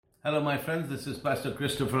Hello, my friends. This is Pastor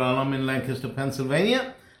Christopher Alam in Lancaster,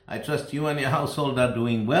 Pennsylvania. I trust you and your household are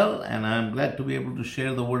doing well, and I'm glad to be able to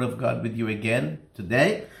share the Word of God with you again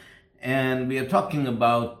today. And we are talking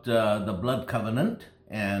about the blood covenant,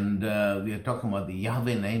 and we are talking about the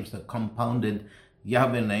Yahweh names, the compounded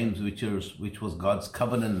Yahweh names, which was God's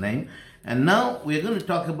covenant name. And now we're going to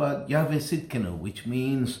talk about Yahweh Sidkenu, which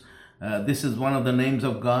means this is one of the names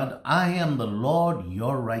of God. I am the Lord,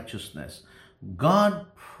 your righteousness. God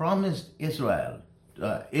promised Israel,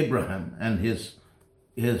 Abraham and his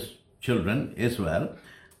children, Israel,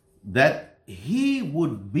 that he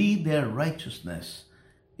would be their righteousness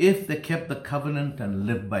if they kept the covenant and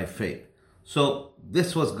lived by faith. So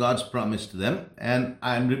this was God's promise to them. And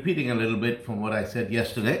I'm repeating a little bit from what I said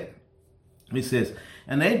yesterday. He says,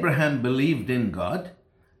 and Abraham believed in God,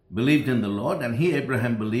 believed in the Lord, and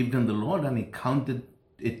Abraham believed in the Lord, and he counted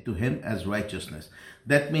it to him as righteousness.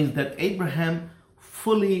 That means that Abraham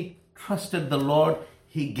fully trusted the Lord.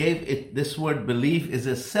 He gave it, this word belief is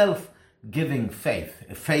a self-giving faith.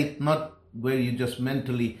 A faith not where you just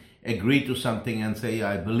mentally agree to something and say,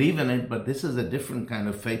 I believe in it, but this is a different kind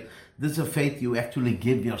of faith. This is a faith you actually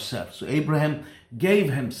give yourself. So Abraham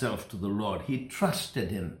gave himself to the Lord. He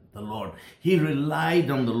trusted in the Lord. He relied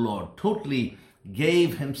on the Lord, totally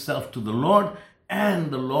gave himself to the Lord, and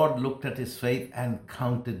the Lord looked at his faith and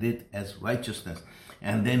counted it as righteousness.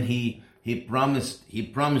 And then he promised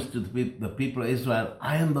to the people of Israel,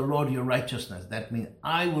 I am the Lord your righteousness. That means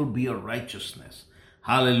I will be your righteousness.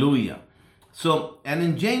 Hallelujah. So, and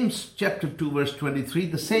in James chapter 2 verse 23,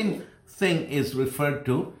 the same thing is referred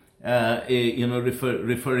to,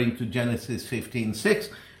 referring to Genesis 15:6.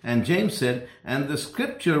 And James said, and the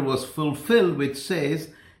scripture was fulfilled which says,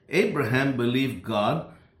 Abraham believed God,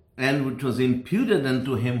 and which was imputed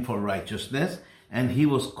unto him for righteousness, and he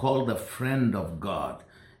was called a friend of God.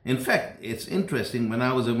 In fact, it's interesting, when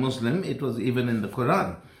I was a Muslim, it was even in the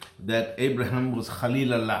Quran that Abraham was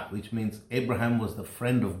Khalil Allah, which means Abraham was the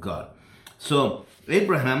friend of God. So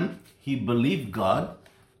Abraham, he believed God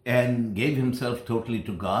and gave himself totally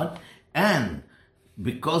to God, and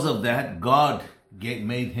because of that, God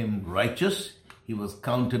made him righteous. He was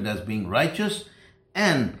counted as being righteous,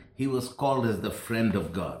 and he was called as the friend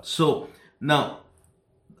of God. So now,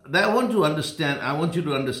 I want you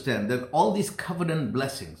to understand that all these covenant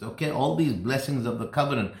blessings, all these blessings of the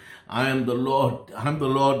covenant, I am the Lord,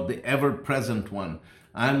 the ever-present one.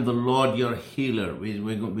 I am the Lord, your healer,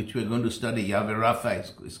 which we're going to study. Yahweh Rapha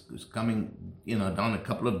is coming, down a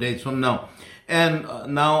couple of days from now.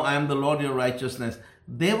 And now I am the Lord, your righteousness.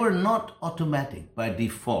 They were not automatic by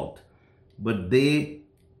default, but they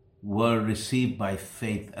were received by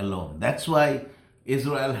faith alone. That's why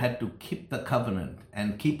Israel had to keep the covenant,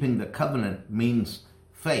 and keeping the covenant means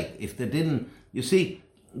faith. If they didn't, you see,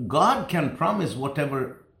 God can promise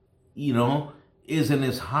whatever, is in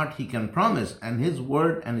his heart, he can promise, and his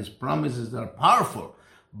word and his promises are powerful.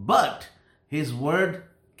 But his word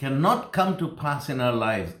cannot come to pass in our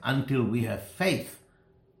lives until we have faith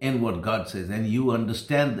in what God says, and you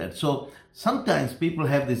understand that. So sometimes people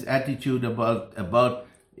have this attitude about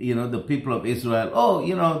the people of Israel,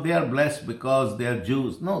 they are blessed because they are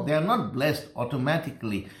Jews. No, they are not blessed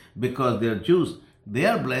automatically because they are Jews. They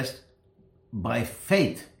are blessed by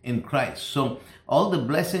faith in Christ. So all the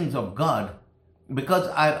blessings of God, because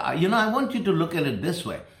I want you to look at it this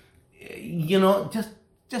way.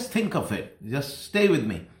 Just think of it. Just stay with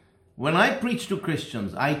me. When I preach to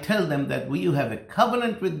Christians, I tell them that you have a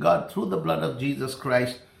covenant with God through the blood of Jesus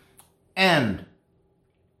Christ, and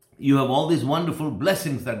you have all these wonderful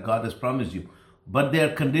blessings that God has promised you, but they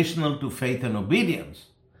are conditional to faith and obedience.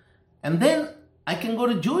 And then I can go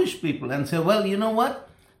to Jewish people and say, well, you know what?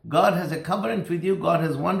 God has a covenant with you. God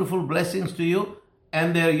has wonderful blessings to you,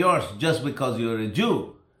 and they're yours just because you're a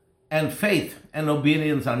Jew. And faith and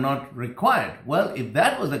obedience are not required. Well, if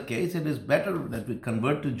that was the case, it is better that we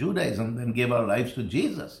convert to Judaism than give our lives to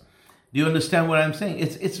Jesus. Do you understand what I'm saying?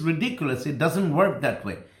 It's ridiculous. It doesn't work that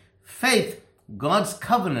way. Faith, God's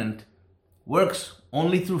covenant, works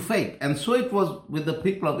only through faith. And so it was with the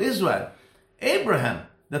people of Israel. Abraham,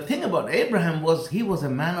 the thing about Abraham was he was a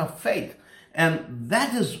man of faith. And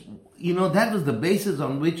that is, that was the basis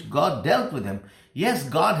on which God dealt with him. Yes,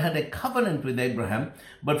 God had a covenant with Abraham,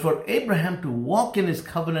 but for Abraham to walk in his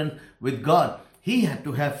covenant with God, he had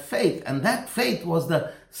to have faith. And that faith was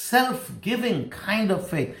the self-giving kind of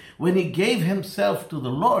faith, when he gave himself to the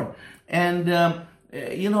Lord. And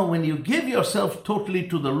when you give yourself totally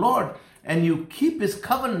to the Lord and you keep his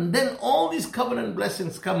covenant, then all these covenant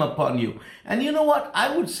blessings come upon you. And you know what?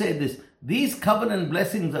 I would say this. These covenant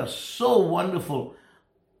blessings are so wonderful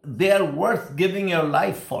they are worth giving your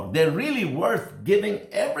life for. They're really worth giving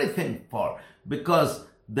everything for, because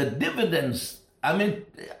the dividends,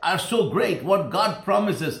 are so great. What God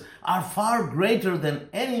promises are far greater than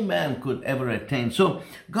any man could ever attain. So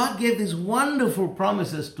God gave these wonderful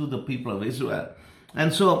promises to the people of Israel.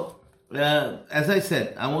 And so, as I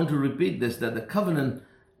said, I want to repeat this, that the covenant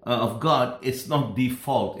of God, it's not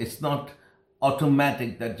default. It's not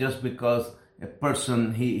automatic that just because a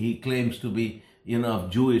person, he claims to be, of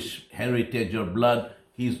Jewish heritage or blood,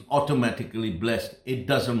 he's automatically blessed. It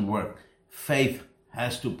doesn't work. Faith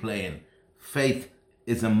has to play in. Faith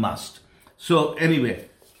is a must. So anyway,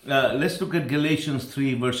 let's look at Galatians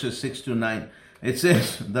 3 verses 6 to 9. It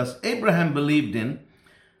says, thus Abraham believed in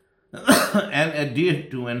and adhered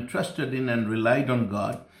to and trusted in and relied on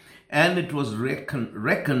God, and it was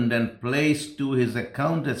reckoned and placed to his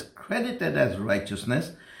account as credited as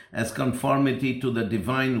righteousness, as conformity to the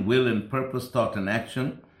divine will and purpose, thought, and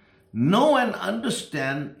action. Know and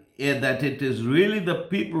understand that it is really the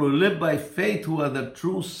people who live by faith who are the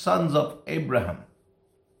true sons of Abraham.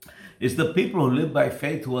 It's the people who live by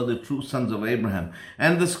faith who are the true sons of Abraham.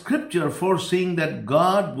 And the scripture, foreseeing that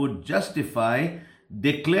God would justify,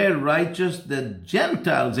 declare righteous the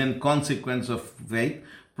Gentiles in consequence of faith,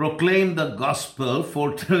 proclaimed the gospel,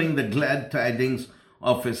 foretelling the glad tidings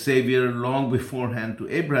of a Savior long beforehand to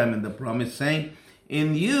Abraham in the promise, saying,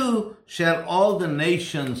 in you shall all the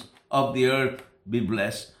nations of the earth be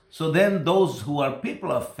blessed. So then those who are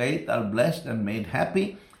people of faith are blessed and made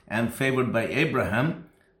happy and favored by Abraham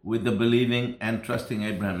with the believing and trusting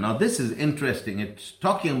Abraham. Now this is interesting. It's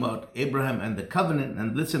talking about Abraham and the covenant,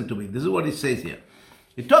 and listen to me. This is what it says here.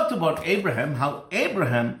 It talked about Abraham, how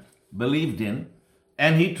Abraham believed in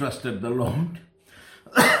and he trusted the Lord.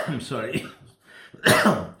 I'm sorry.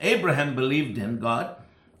 Abraham believed in God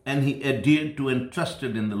and he adhered to and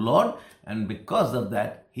trusted in the Lord, and because of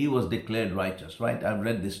that, he was declared righteous, right? I've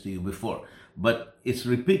read this to you before, but it's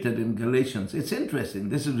repeated in Galatians. It's interesting.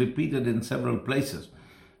 This is repeated in several places.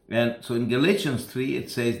 And so in Galatians 3, it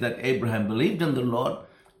says that Abraham believed in the Lord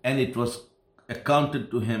and it was accounted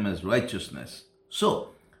to him as righteousness. So,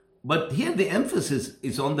 but here the emphasis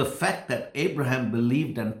is on the fact that Abraham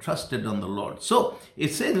believed and trusted on the Lord. So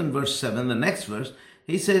it says in verse 7, the next verse,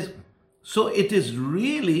 he says, so it is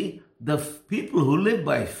really the people who live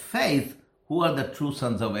by faith who are the true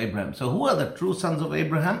sons of Abraham. So who are the true sons of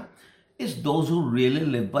Abraham? It's those who really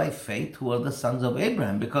live by faith who are the sons of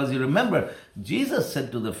Abraham. Because you remember, Jesus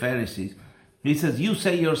said to the Pharisees, he says, you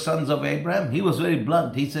say you're sons of Abraham. He was very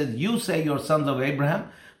blunt. He said, you say you're sons of Abraham,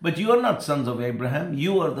 but you are not sons of Abraham.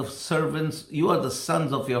 You are the servants, you are the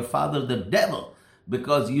sons of your father, the devil,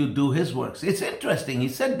 because you do his works. It's interesting. He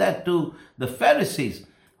said that to the Pharisees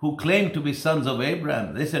who claimed to be sons of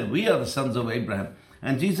Abraham. They said, we are the sons of Abraham.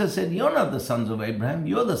 And Jesus said, you're not the sons of Abraham.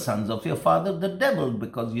 You're the sons of your father, the devil,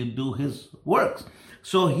 because you do his works.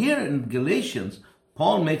 So here in Galatians,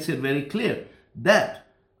 Paul makes it very clear that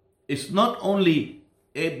it's not only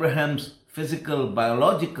Abraham's physical,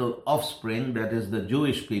 biological offspring, that is the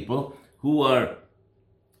Jewish people, who are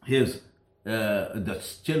his the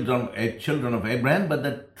children of Abraham, but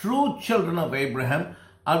the true children of Abraham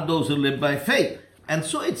are those who live by faith. And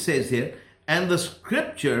so it says here, and the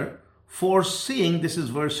scripture foreseeing, this is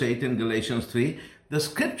verse 8 in Galatians 3, the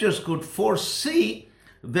scriptures could foresee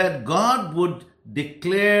that God would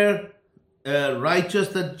declare righteous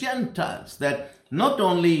the Gentiles, that not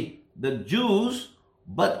only the Jews,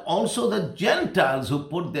 but also the Gentiles who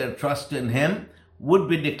put their trust in him would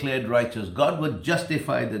be declared righteous. God would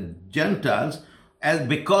justify the Gentiles as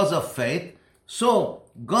because of faith. So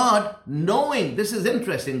God, knowing, this is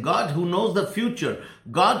interesting, God who knows the future,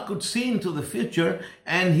 God could see into the future,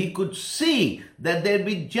 and he could see that there'd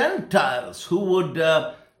be Gentiles who would,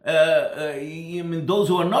 those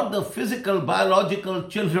who are not the physical, biological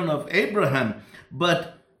children of Abraham,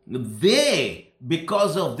 but they,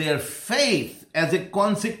 because of their faith, as a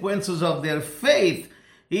consequences of their faith,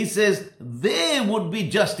 he says they would be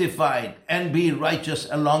justified and be righteous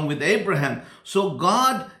along with Abraham. So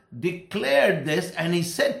God declared this, and he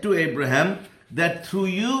said to Abraham that through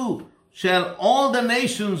you shall all the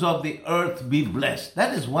nations of the earth be blessed.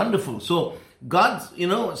 That is wonderful. So God's,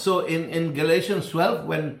 so in Galatians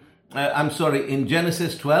 12, in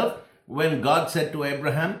Genesis 12, when God said to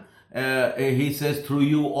Abraham, he says, through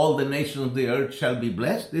you all the nations of the earth shall be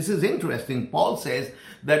blessed. This is interesting. Paul says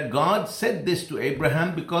that God said this to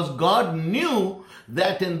Abraham because God knew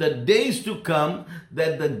that in the days to come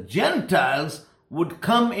that the Gentiles would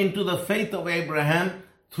come into the faith of Abraham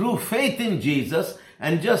through faith in Jesus.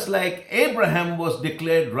 And just like Abraham was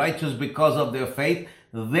declared righteous because of their faith,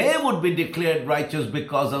 they would be declared righteous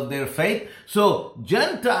because of their faith. So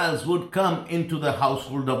Gentiles would come into the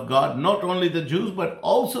household of God, not only the Jews, but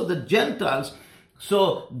also the Gentiles.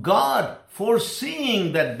 So God,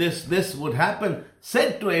 foreseeing that this would happen,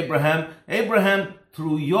 said to Abraham, Abraham,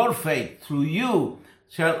 through your faith, through you,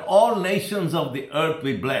 shall all nations of the earth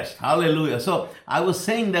be blessed. Hallelujah. So I was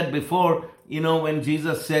saying that before, when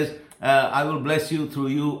Jesus says, I will bless you through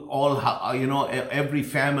you, all, every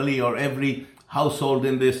family or every household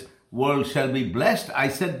in this world shall be blessed. I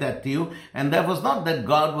said that to you. And that was not that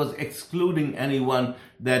God was excluding anyone,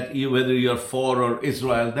 that whether you're for or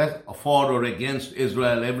Israel, that's for or against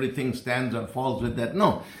Israel, everything stands or falls with that.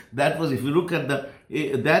 No, that was, if you look at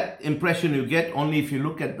that impression you get only if you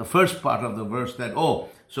look at the first part of the verse, that,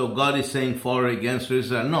 so God is saying for or against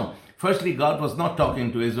Israel. No. Firstly, God was not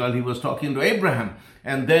talking to Israel. He was talking to Abraham.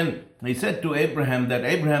 And then he said to Abraham that,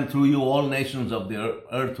 Abraham, through you all nations of the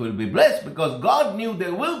earth will be blessed, because God knew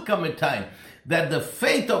there will come a time that the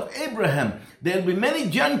faith of Abraham, there will be many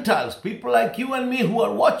Gentiles, people like you and me who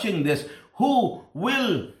are watching this, who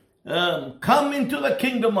will come into the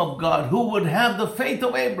kingdom of God, who would have the faith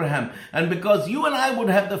of Abraham. And because you and I would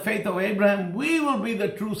have the faith of Abraham, we will be the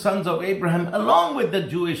true sons of Abraham along with the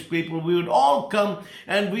Jewish people. We would all come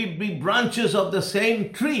and we'd be branches of the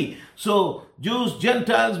same tree. So Jews,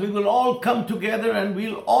 Gentiles, we will all come together and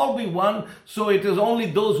we'll all be one. So it is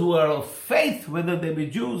only those who are of faith, whether they be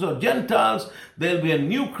Jews or Gentiles, there'll be a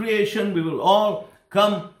new creation. We will all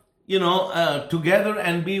come together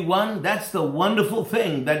and be one. That's the wonderful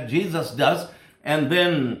thing that Jesus does. And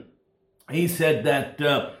then he said that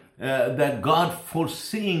that God,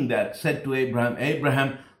 foreseeing that, said to Abraham,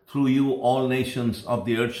 Abraham, through you all nations of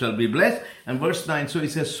the earth shall be blessed. And verse 9, so he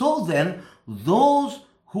says, so then those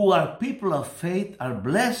who are people of faith are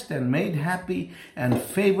blessed and made happy and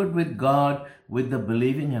favored with God with the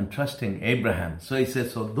believing and trusting Abraham. So he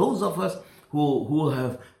says, so those of us who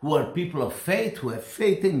are people of faith, who have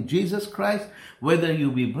faith in Jesus Christ, whether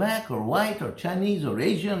you be black or white or Chinese or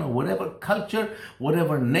Asian or whatever culture,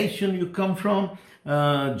 whatever nation you come from,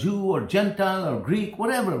 Jew or Gentile or Greek,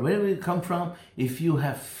 wherever you come from, if you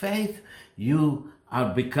have faith, you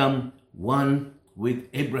are become one with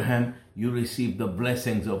Abraham. You receive the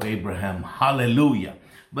blessings of Abraham. Hallelujah.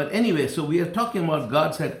 But anyway, so we are talking about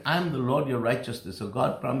God said, I'm the Lord your righteousness. So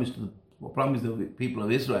God promised the people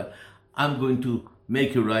of Israel, I'm going to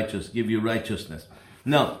make you righteous, give you righteousness.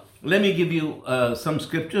 Now, let me give you some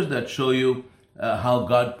scriptures that show you how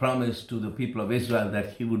God promised to the people of Israel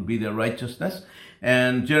that he would be their righteousness.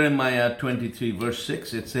 And Jeremiah 23 verse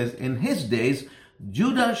 6, it says, in his days,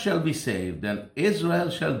 Judah shall be saved and Israel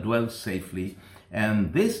shall dwell safely.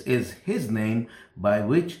 And this is his name by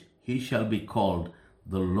which he shall be called,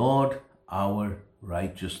 the Lord our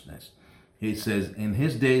righteousness. He says, in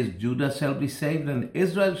his days, Judah shall be saved and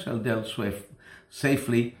Israel shall dwell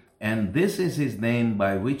safely. And this is his name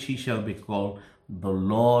by which he shall be called, the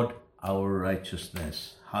Lord our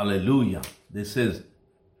righteousness. Hallelujah. This is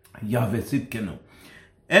Yahweh Tzidkenu.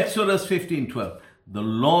 Exodus 15:12. The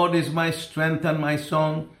Lord is my strength and my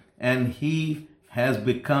song, and he has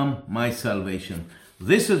become my salvation.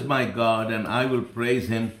 This is my God, and I will praise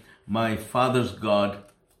him, my father's God,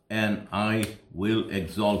 and I will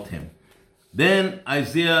exalt him. Then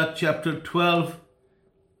Isaiah chapter 12,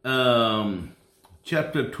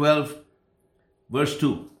 verse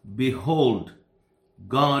 2. Behold,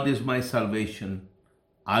 God is my salvation.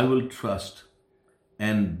 I will trust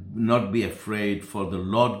and not be afraid, for the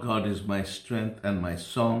Lord God is my strength and my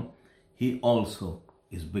song. He also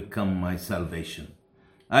is become my salvation.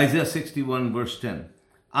 Isaiah 61 verse 10.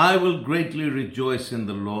 I will greatly rejoice in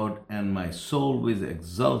the Lord, and my soul will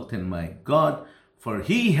exult in my God, for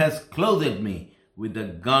he has clothed me with the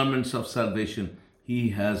garments of salvation. He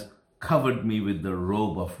has covered me with the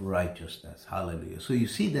robe of righteousness. Hallelujah. So you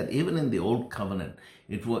see that even in the old covenant,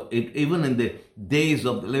 even in the days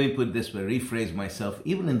of, let me put it this way, rephrase myself,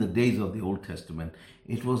 even in the days of the Old Testament,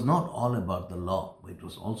 it was not all about the law, but it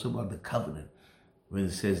was also about the covenant. When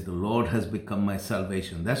it says, the Lord has become my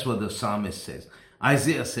salvation. That's what the psalmist says.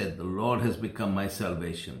 Isaiah said, the Lord has become my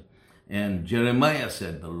salvation. And Jeremiah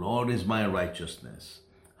said, the Lord is my righteousness.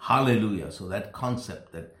 Hallelujah. So that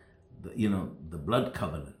concept that, the blood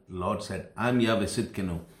covenant, the Lord said, I'm Yahweh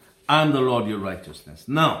Tzidkenu. I'm the Lord your righteousness.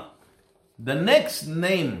 Now, the next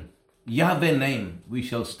name, Yahweh name we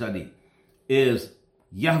shall study is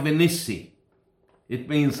Yahweh Nissi. It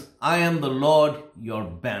means, I am the Lord your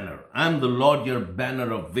banner. I am the Lord your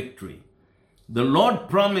banner of victory. The Lord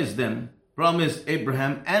promised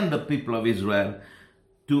Abraham and the people of Israel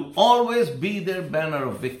to always be their banner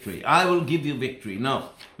of victory. I will give you victory.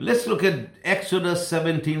 Now, let's look at Exodus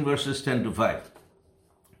 17 verses 10 to 5.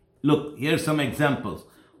 Look, here's some examples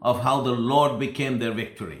of how the Lord became their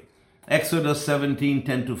victory. Exodus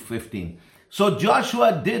 17:10-15. So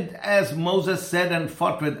Joshua did as Moses said and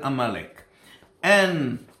fought with Amalek.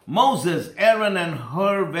 And Moses, Aaron, and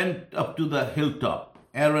Hur went up to the hilltop.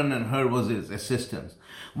 Aaron and Hur was his assistants.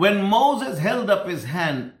 When Moses held up his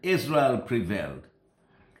hand, Israel prevailed.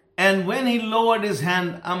 And when he lowered his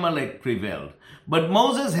hand, Amalek prevailed. But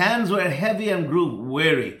Moses' hands were heavy and grew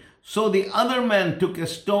weary. So the other man took a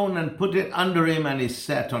stone and put it under him, and he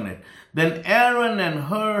sat on it. Then Aaron and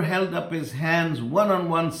Hur held up his hands, one on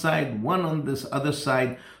one side, one on this other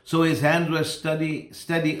side. So his hands were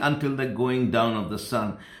steady until the going down of the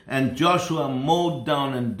sun. And Joshua mowed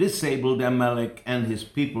down and disabled Amalek and his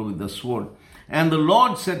people with the sword. And the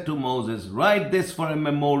Lord said to Moses, write this for a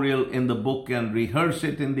memorial in the book and rehearse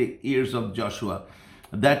it in the ears of Joshua,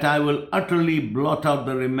 that I will utterly blot out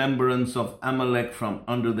the remembrance of Amalek from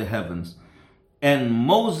under the heavens. And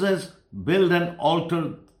Moses built an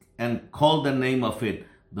altar and called the name of it,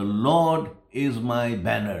 the Lord is my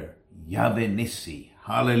banner, Yahweh Nissi.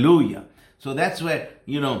 Hallelujah. So that's where,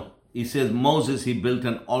 he says Moses, he built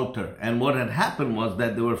an altar. And what had happened was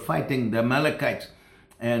that they were fighting the Amalekites.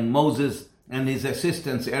 And Moses and his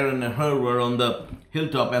assistants, Aaron and Hur, were on the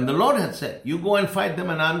hilltop. And the Lord had said, you go and fight them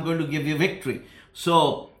and I'm going to give you victory.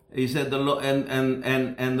 So he said, the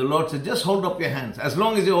Lord said, just hold up your hands. As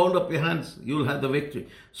long as you hold up your hands, you'll have the victory.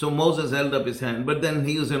 So Moses held up his hand. But then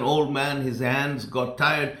he was an old man. His hands got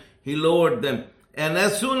tired. He lowered them. And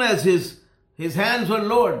as soon as his hands were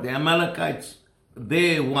lowered, the Amalekites,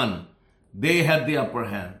 they won. They had the upper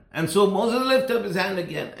hand. And so Moses lifted up his hand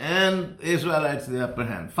again, and the Israelites the upper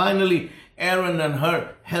hand. Finally, Aaron and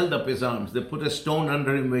Hur held up his arms. They put a stone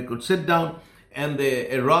under him where he could sit down, and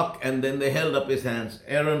a rock, and then they held up his hands.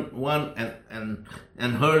 Aaron one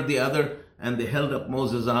and Hur the other, and they held up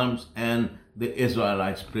Moses' arms, and the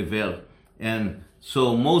Israelites prevailed. And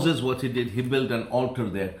so Moses, what he did, he built an altar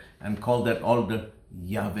there and called that altar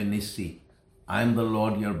Yahweh Nissi. I am the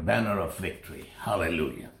Lord, your banner of victory.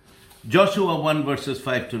 Hallelujah. Joshua 1 verses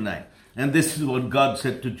 5-9. And this is what God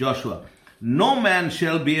said to Joshua. No man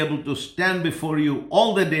shall be able to stand before you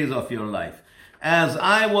all the days of your life. As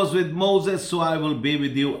I was with Moses, so I will be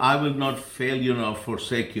with you. I will not fail you nor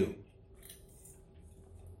forsake you.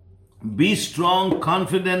 Be strong,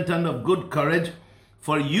 confident, and of good courage,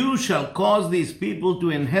 for you shall cause these people to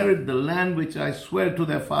inherit the land which I swear to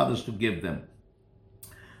their fathers to give them.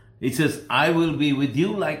 It says, I will be with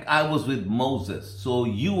you like I was with Moses. So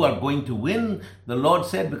you are going to win, the Lord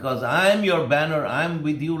said, because I am your banner. I am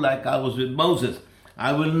with you like I was with Moses.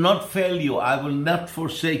 I will not fail you. I will not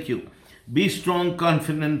forsake you. Be strong,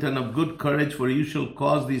 confident, and of good courage, for you shall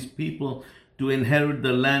cause these people to inherit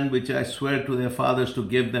the land which I swear to their fathers to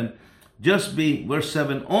give them. Just be, verse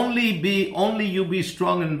 7, only you be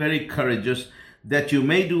strong and very courageous, that you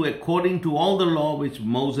may do according to all the law which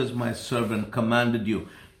Moses my servant commanded you.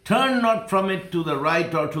 Turn not from it to the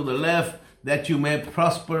right or to the left, that you may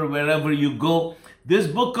prosper wherever you go. This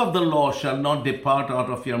book of the law shall not depart out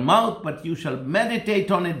of your mouth, but you shall meditate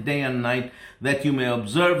on it day and night, that you may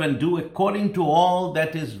observe and do according to all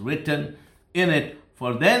that is written in it.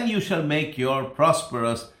 For then you shall make your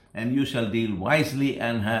prosperous, and you shall deal wisely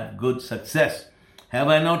and have good success. Have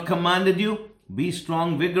I not commanded you? Be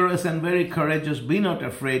strong, vigorous, and very courageous. Be not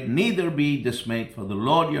afraid, neither be dismayed, for the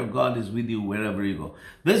Lord your God is with you wherever you go.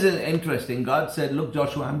 This is interesting. God said, look,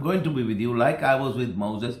 Joshua, I'm going to be with you like I was with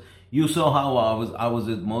Moses. You saw how I was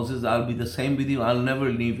with Moses. I'll be the same with you. I'll never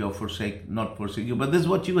leave you or not forsake you. But this is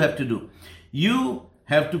what you have to do. You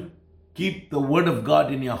have to keep the word of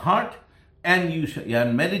God in your heart, and you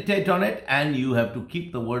meditate on it, and you have to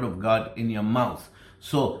keep the word of God in your mouth.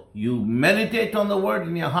 So you meditate on the word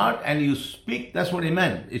in your heart and you speak. That's what he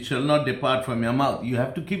meant. It shall not depart from your mouth. You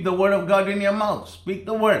have to keep the word of God in your mouth. Speak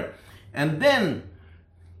the word. And then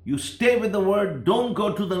you stay with the word. Don't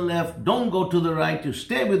go to the left. Don't go to the right. You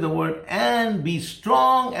stay with the word and be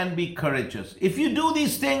strong and be courageous. If you do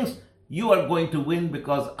these things, you are going to win,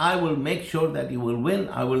 because I will make sure that you will win.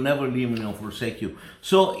 I will never leave you nor forsake you.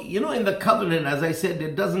 So, in the covenant, as I said,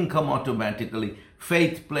 it doesn't come automatically.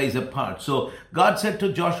 Faith plays a part. So God said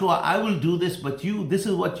to Joshua, I will do this, but this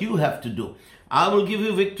is what you have to do. I will give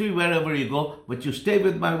you victory wherever you go, but you stay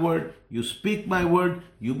with my word. You speak my word.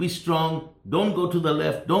 You be strong. Don't go to the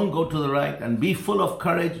left. Don't go to the right, and be full of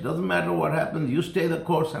courage. Doesn't matter what happens. You stay the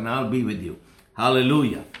course and I'll be with you.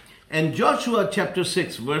 Hallelujah. And Joshua chapter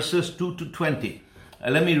 6 verses 2-20.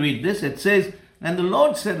 Let me read this. It says, and the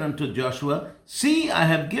Lord said unto Joshua, see, I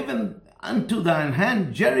have given unto thine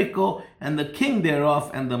hand Jericho, and the king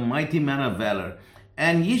thereof, and the mighty man of valor.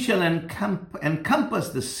 And ye shall encompass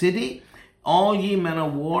the city, all ye men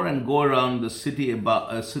of war, and go around the city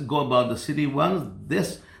go about the city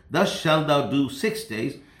once. Thus shalt thou do 6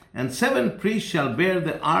 days, and 7 priests shall bear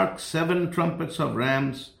the ark, 7 trumpets of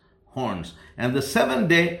rams' horns. And the 7th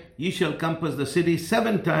day ye shall compass the city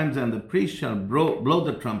 7 times, and the priests shall blow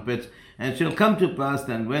the trumpets. And it shall come to pass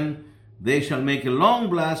that when they shall make a long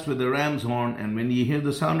blast with the ram's horn, and when ye hear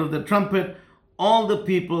the sound of the trumpet, all the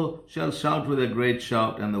people shall shout with a great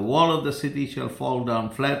shout, and the wall of the city shall fall down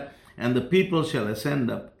flat, and the people shall ascend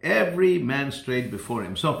up, every man straight before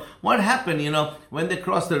him. So what happened, when they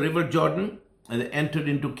crossed the river Jordan and they entered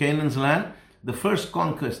into Canaan's land, the first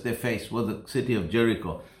conquest they faced was the city of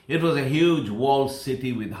Jericho. It was a huge walled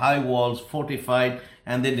city with high walls, fortified,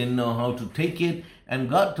 and they didn't know how to take it. And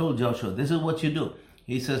God told Joshua, this is what you do.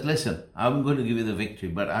 He says, listen, I'm going to give you the victory,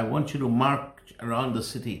 but I want you to march around the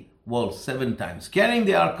city wall 7 times, carrying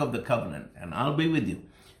the Ark of the Covenant, and I'll be with you.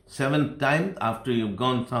 7th time, after you've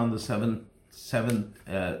gone down the 7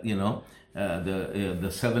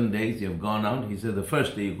 days you've gone out. He said the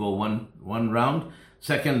first day you go one round,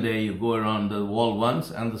 2nd day you go around the wall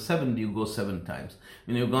once, and the 7th you go 7 times.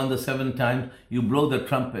 When you've gone the 7th time, you blow the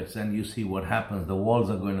trumpets and you see what happens. The walls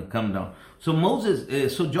are going to come down. So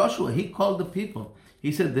Joshua, he called the people.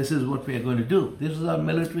 He said, this is what we are going to do. This is our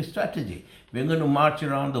military strategy. We're going to march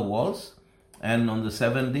around the walls, and on the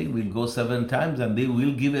 7th day, we'll go 7 times, and they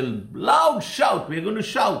will give a loud shout. We're going to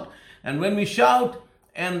shout. And when we shout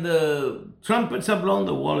and the trumpets are blown,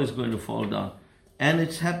 the wall is going to fall down. And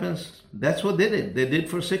it happens. That's what they did. They did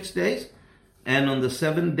for 6 days. And on the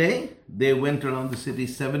 7th day, they went around the city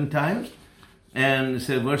 7 times. And it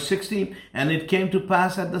says, verse 16, and it came to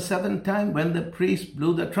pass at the 7th time when the priests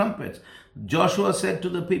blew the trumpets, Joshua said to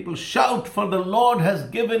the people, shout, for the Lord has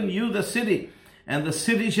given you the city, and the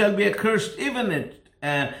city shall be accursed, even it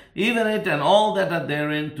and all that are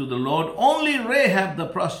therein to the Lord. Only Rahab the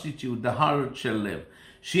prostitute, the harlot, shall live,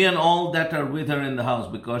 she and all that are with her in the house,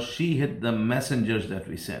 because she hid the messengers that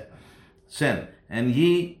we sent. And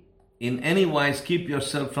ye in any wise keep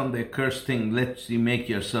yourself from the accursed thing, lest ye make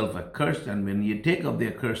yourself accursed. And when ye take of the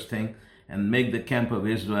accursed thing, and make the camp of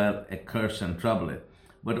Israel a curse and trouble it.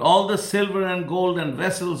 But all the silver and gold and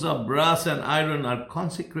vessels of brass and iron are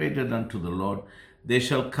consecrated unto the Lord. They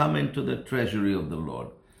shall come into the treasury of the Lord.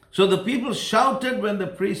 So the people shouted when the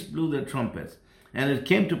priests blew their trumpets. And it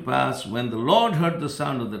came to pass, when the Lord heard the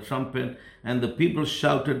sound of the trumpet, and the people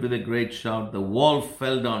shouted with a great shout, the wall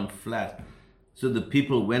fell down flat. So the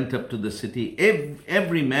people went up to the city,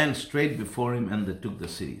 every man straight before him, and they took the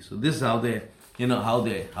city. So this is how they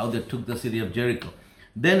took the city of Jericho.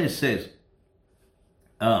 Then it says,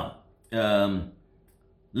 look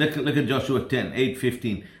at Joshua 10,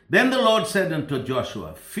 8-15. Then the Lord said unto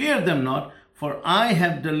Joshua, fear them not, for I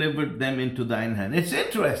have delivered them into thine hand. It's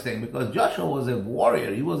interesting because Joshua was a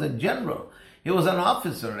warrior. He was a general. He was an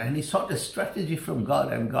officer, and he sought a strategy from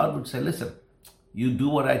God. And God would say, listen, you do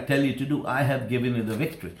what I tell you to do. I have given you the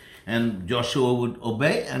victory. And Joshua would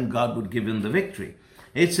obey, and God would give him the victory.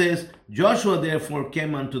 It says, Joshua therefore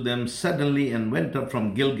came unto them suddenly and went up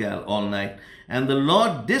from Gilgal all night. And the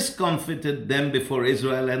Lord discomfited them before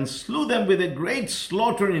Israel and slew them with a great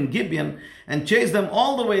slaughter in Gibeon, and chased them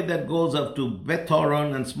all the way that goes up to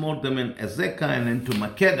Beth-horon, and smote them in Azekah and into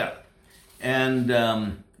Makkedah. And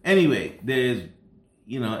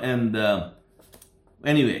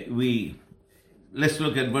let's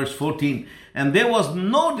look at verse 14. And there was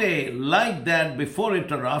no day like that before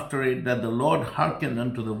it or after it, that the Lord hearkened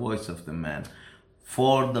unto the voice of the man.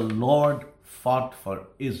 For the Lord fought for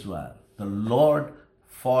Israel. The Lord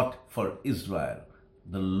fought for Israel.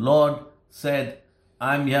 The Lord said,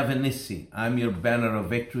 I'm Yahweh Nissi, I'm your banner of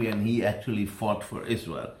victory, and he actually fought for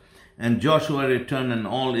Israel. And Joshua returned, and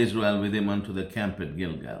all Israel with him unto the camp at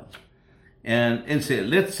Gilgal. And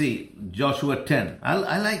let's see, Joshua 10.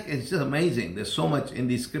 I like, it's just amazing. There's so much in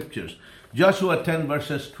these scriptures. Joshua 10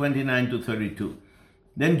 verses 29 to 32.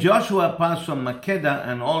 Then Joshua passed from Makkedah,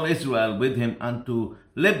 and all Israel with him unto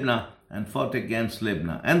Libnah, and fought against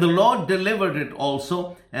Libnah. And the Lord delivered it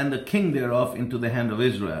also, and the king thereof, into the hand of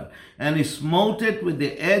Israel. And he smote it with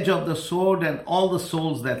the edge of the sword, and all the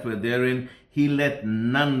souls that were therein. He let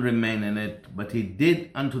none remain in it, but he did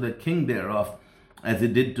unto the king thereof, as he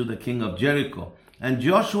did to the king of Jericho. And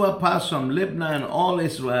Joshua passed from Libnah, and all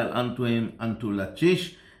Israel unto him, unto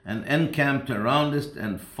Lachish, and encamped around it,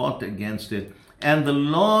 and fought against it. And the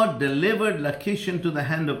Lord delivered Lachish into the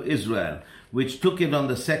hand of Israel, which took it on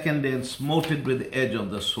the 2nd day, and smote it with the edge of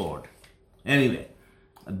the sword. Anyway,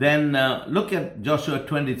 then look at Joshua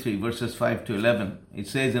 23, verses 5 to 11. It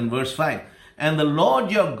says in verse 5, and the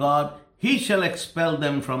Lord your God, he shall expel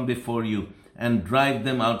them from before you, and drive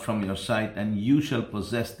them out from your sight, and you shall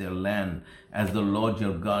possess their land as the Lord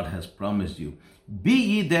your God has promised you. Be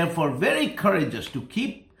ye therefore very courageous to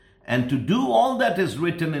keep and to do all that is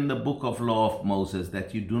written in the book of law of Moses,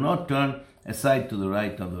 that you do not turn aside to the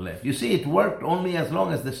right or the left. You see, it worked only as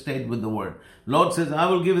long as they stayed with the word. Lord says, I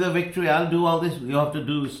will give you the victory. I'll do all this.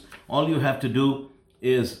 All you have to do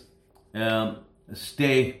is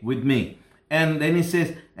stay with me. And then he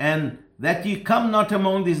says, and that ye come not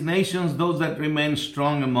among these nations, those that remain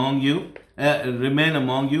among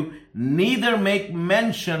you, neither make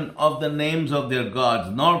mention of the names of their gods,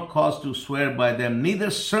 nor cause to swear by them, neither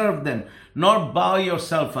serve them, nor bow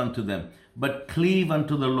yourself unto them, but cleave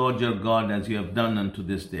unto the Lord your God, as you have done unto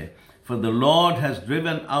this day. For the Lord has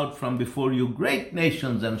driven out from before you great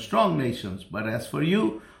nations and strong nations, but as for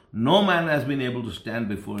you, no man has been able to stand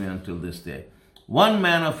before you until this day. One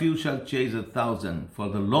man of you shall chase 1,000, for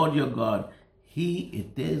the Lord your God, he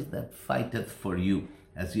it is that fighteth for you,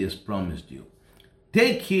 as he has promised you.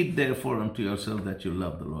 Take heed therefore unto yourself that you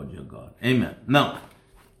love the Lord your God. Amen. Now,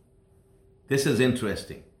 this is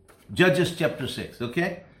interesting. Judges chapter 6,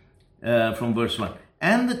 okay? From verse 1.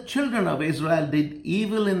 And the children of Israel did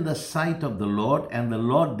evil in the sight of the Lord, and the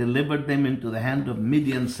Lord delivered them into the hand of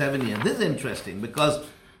Midian 7 years. This is interesting because,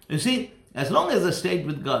 you see, as long as they stayed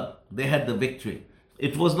with God, they had the victory.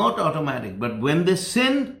 It was not automatic, but when they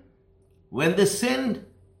sinned,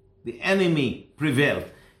 the enemy prevailed.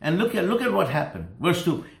 And look at what happened. Verse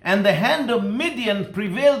 2. And the hand of Midian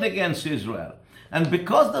prevailed against Israel. And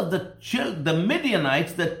because of the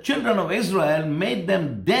Midianites, the children of Israel made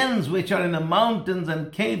them dens which are in the mountains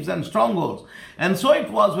and caves and strongholds. And so it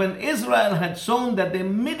was when Israel had sown that the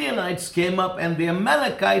Midianites came up, and the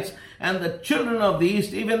Amalekites and the children of the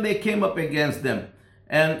east, even they came up against them.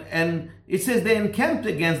 And it says they encamped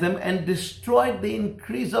against them and destroyed the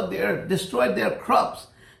increase of the earth, destroyed their crops.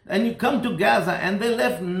 And you come to Gaza, and they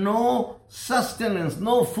left no sustenance,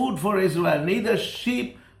 no food for Israel, neither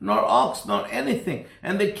sheep nor ox nor anything.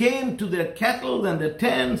 And they came to their cattle and their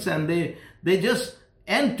tents, and they just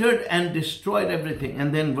entered and destroyed everything.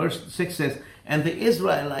 And then verse 6 says, and the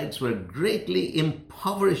Israelites were greatly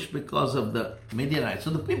impoverished because of the Midianites. So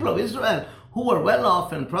the people of Israel, who were well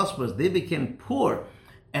off and prosperous, they became poor.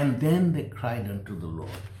 And then they cried unto the Lord.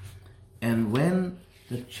 And when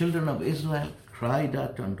the children of Israel cried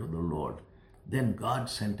out unto the Lord, then God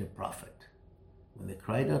sent a prophet. When they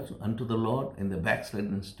cried out unto the Lord in the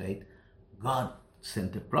backslidden state, God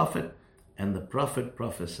sent a prophet, and the prophet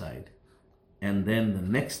prophesied. And then the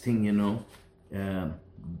next thing you know,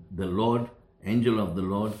 the angel of the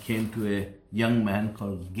Lord came to a young man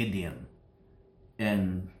called Gideon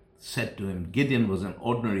and said to him, Gideon was an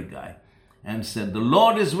ordinary guy, and said, the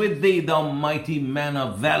Lord is with thee, thou mighty man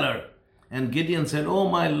of valor. And Gideon said, oh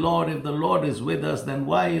my Lord, if the Lord is with us, then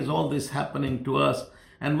why is all this happening to us?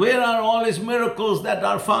 And where are all his miracles that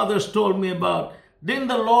our fathers told me about? Didn't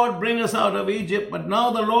the Lord bring us out of Egypt? But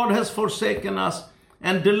now the Lord has forsaken us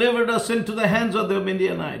and delivered us into the hands of the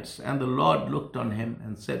Midianites. And the Lord looked on him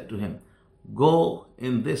and said to him, go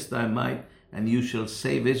in this thy might, and you shall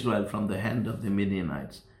save Israel from the hand of the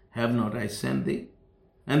Midianites. Have not I sent thee?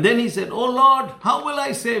 And then he said, oh Lord, how will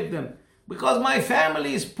I save them? Because my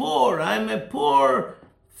family is poor. I'm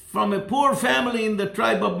from a poor family in the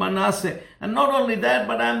tribe of Manasseh. And not only that,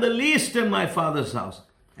 but I'm the least in my father's house.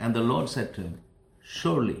 And the Lord said to him,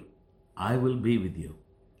 surely I will be with you,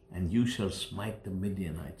 and you shall smite the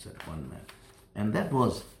Midianites at one man. And that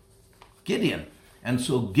was Gideon. And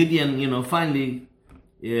so Gideon, finally,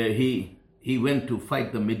 he went to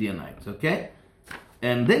fight the Midianites, okay?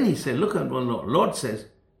 And then he said, look at what the Lord says,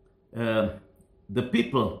 the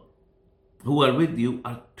people who are with you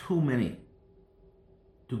are too many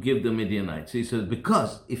to give the Midianites. He says,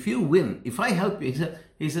 because if you win, if I help you,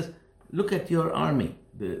 he says, look at your army,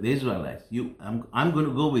 the Israelites. I'm going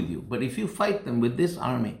to go with you. But if you fight them with this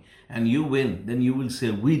army and you win, then you will say,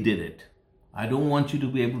 we did it. I don't want you to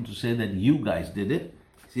be able to say that you guys did it.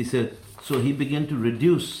 He said, so he began to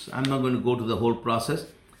reduce. I'm not going to go to the whole process,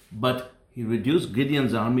 but he reduced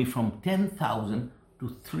Gideon's army from 10,000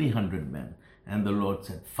 to 300 men. And the Lord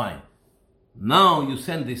said, fine. Now you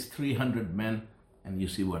send these 300 men and you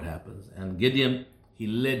see what happens. And Gideon, he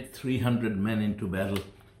led 300 men into battle,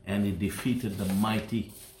 and he defeated the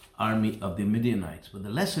mighty army of the Midianites. But the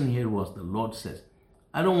lesson here was the Lord says,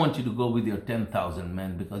 I don't want you to go with your 10,000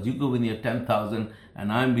 men, because you go with your 10,000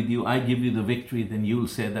 and I'm with you, I give you the victory, then you'll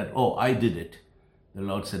say that, oh, I did it. The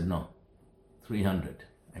Lord said, no, 300.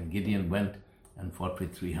 And Gideon went and fought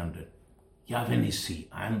with 300. Yahweh Nissi,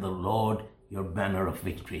 I am the Lord, your banner of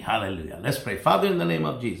victory. Hallelujah. Let's pray. Father, in the name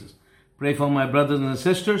of Jesus, pray for my brothers and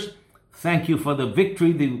sisters. Thank you for the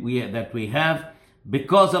victory that we have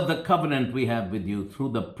because of the covenant we have with you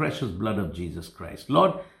through the precious blood of Jesus Christ.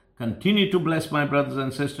 Lord, continue to bless my brothers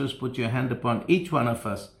and sisters. Put your hand upon each one of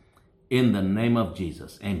us in the name of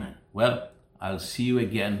Jesus. Amen. Well, I'll see you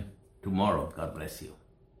again tomorrow. God bless you.